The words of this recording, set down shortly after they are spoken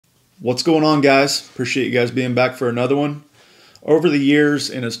What's going on, guys? Appreciate you guys being back for another one. Over the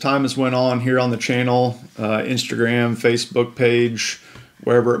years and as time has went on here on the channel, Instagram, Facebook page,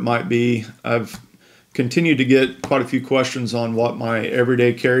 wherever it might be, I've continued to get quite a few questions on what my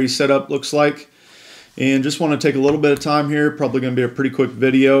everyday carry setup looks like. And just want to take a little bit of time here, probably going to be a pretty quick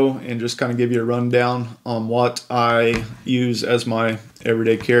video, and just kind of give you a rundown on what I use as my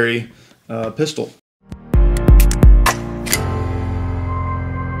everyday carry pistol.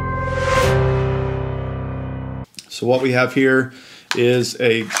 So what we have here is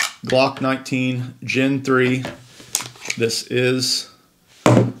a Glock 19 Gen 3. This is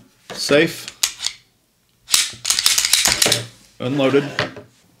safe, unloaded,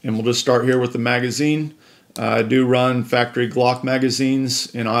 and we'll just start here with the magazine. I do run factory Glock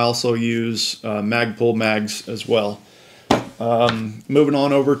magazines, and I also use Magpul mags as well. Moving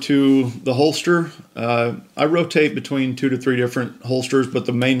on over to the holster, I rotate between 2 to 3 different holsters, but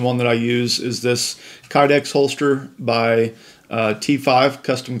the main one that I use is this Kydex holster by T5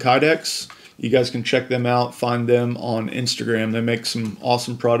 Custom Kydex. You guys can check them out, find them on Instagram. They make some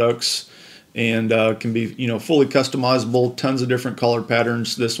awesome products and can be, fully customizable, tons of different color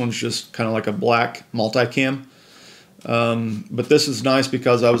patterns. This one's just kind of like a black multicam. But this is nice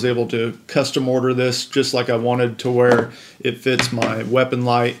because I was able to custom order this just like I wanted, to where it fits my weapon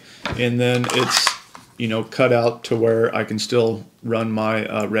light, and then it's cut out to where I can still run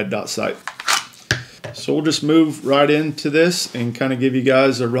my red dot sight. So we'll just move right into this and kind of give you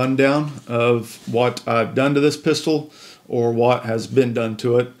guys a rundown of what I've done to this pistol or what has been done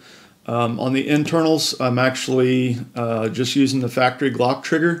to it. On the internals, I'm actually just using the factory Glock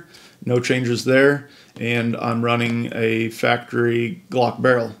trigger, no changes there. And I'm running a factory Glock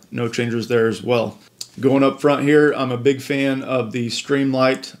barrel, no changes there as well. Going up front here, I'm a big fan of the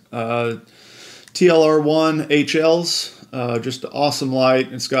Streamlight TLR-1 HLs. Just an awesome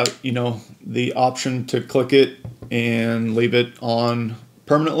light. It's got, the option to click it and leave it on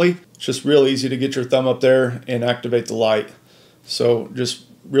permanently. It's just real easy to get your thumb up there and activate the light. So just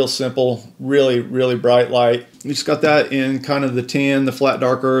real simple, really bright light. We just got that in kind of the tan, the flat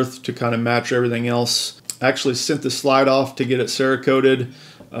dark earth, to kind of match everything else. I actually sent the slide off to get it Cerakoted,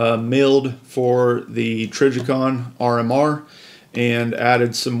 milled for the Trijicon RMR, and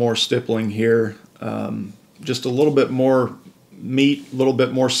added some more stippling here. Just a little bit more meat, a little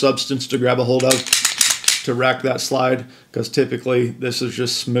bit more substance to grab a hold of to rack that slide, because typically this is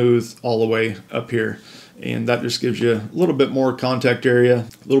just smooth all the way up here. And that just gives you a little bit more contact area,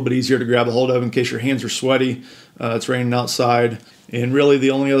 a little bit easier to grab a hold of in case your hands are sweaty, it's raining outside. And really the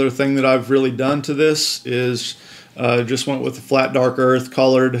only other thing that I've really done to this is just went with the flat dark earth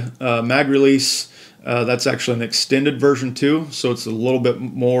colored mag release. That's actually an extended version too, so it's a little bit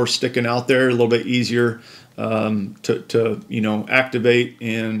more sticking out there, a little bit easier to activate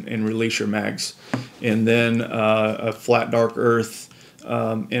and release your mags. And then a flat dark earth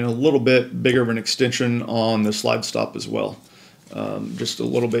and a little bit bigger of an extension on the slide stop as well. Just a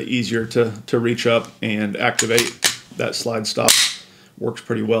little bit easier to reach up and activate that slide stop. Works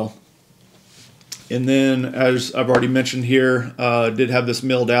pretty well. And then, as I've already mentioned here, did have this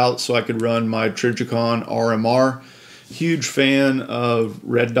milled out so I could run my Trijicon RMR. Huge fan of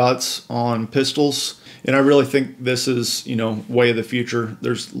red dots on pistols, and I really think this is, way of the future.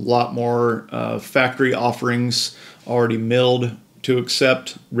 There's a lot more factory offerings already milled to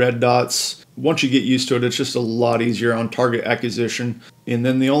accept red dots. Once you get used to it, it's just a lot easier on target acquisition. And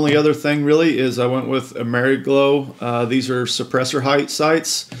then the only other thing really is I went with Ameriglow. These are suppressor height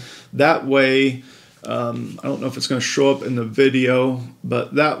sights. That way, I don't know if it's going to show up in the video,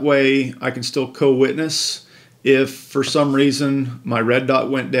 but that way I can still co-witness. If for some reason my red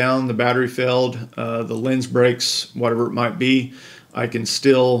dot went down, the battery failed, the lens breaks, whatever it might be, I can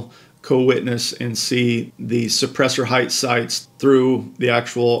still co-witness and see the suppressor height sights through the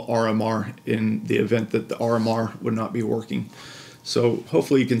actual RMR in the event that the RMR would not be working. So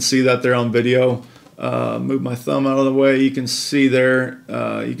hopefully you can see that there on video. Move my thumb out of the way. You can see there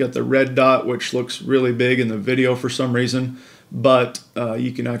you got the red dot, which looks really big in the video for some reason, but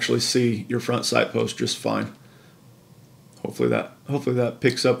you can actually see your front sight post just fine. Hopefully that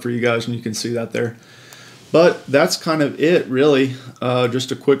picks up for you guys and you can see that there. But that's kind of it, really.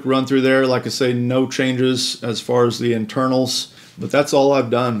 Just a quick run through there. Like I say, no changes as far as the internals, but that's all I've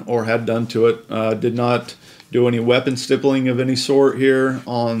done or had done to it. Did not do any weapon stippling of any sort here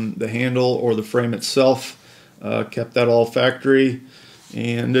on the handle or the frame itself. Kept that all factory,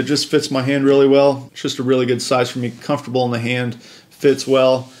 and it just fits my hand really well. It's just a really good size for me, comfortable in the hand, fits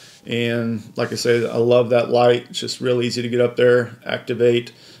well. And like I say, I love that light. It's just real easy to get up there,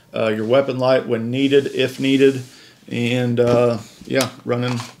 activate your weapon light when needed, if needed. And yeah,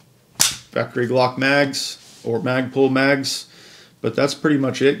 running factory Glock mags or Magpul mags. But that's pretty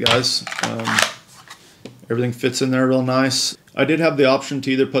much it, guys. Everything fits in there real nice. I did have the option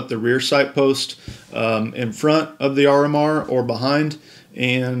to either put the rear sight post in front of the RMR or behind,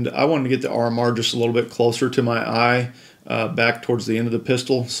 and I wanted to get the RMR just a little bit closer to my eye, back towards the end of the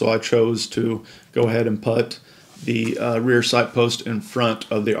pistol, so I chose to go ahead and put the rear sight post in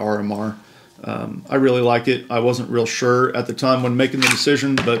front of the RMR. I really like it. I wasn't real sure at the time when making the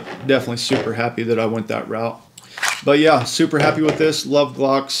decision, but definitely super happy that I went that route. But yeah, super happy with this. Love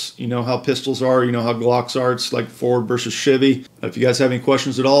Glocks. You know how pistols are. You know how Glocks are. It's like Ford versus Chevy. If you guys have any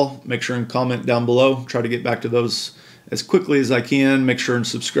questions at all, make sure and comment down below. Try to get back to those as quickly as I can. Make sure and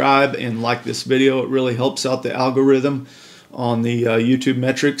subscribe and like this video. It really helps out the algorithm on the YouTube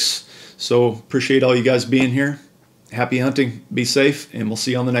metrics. So appreciate all you guys being here. Happy hunting. Be safe, and we'll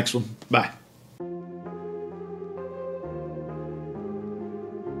see you on the next one. Bye.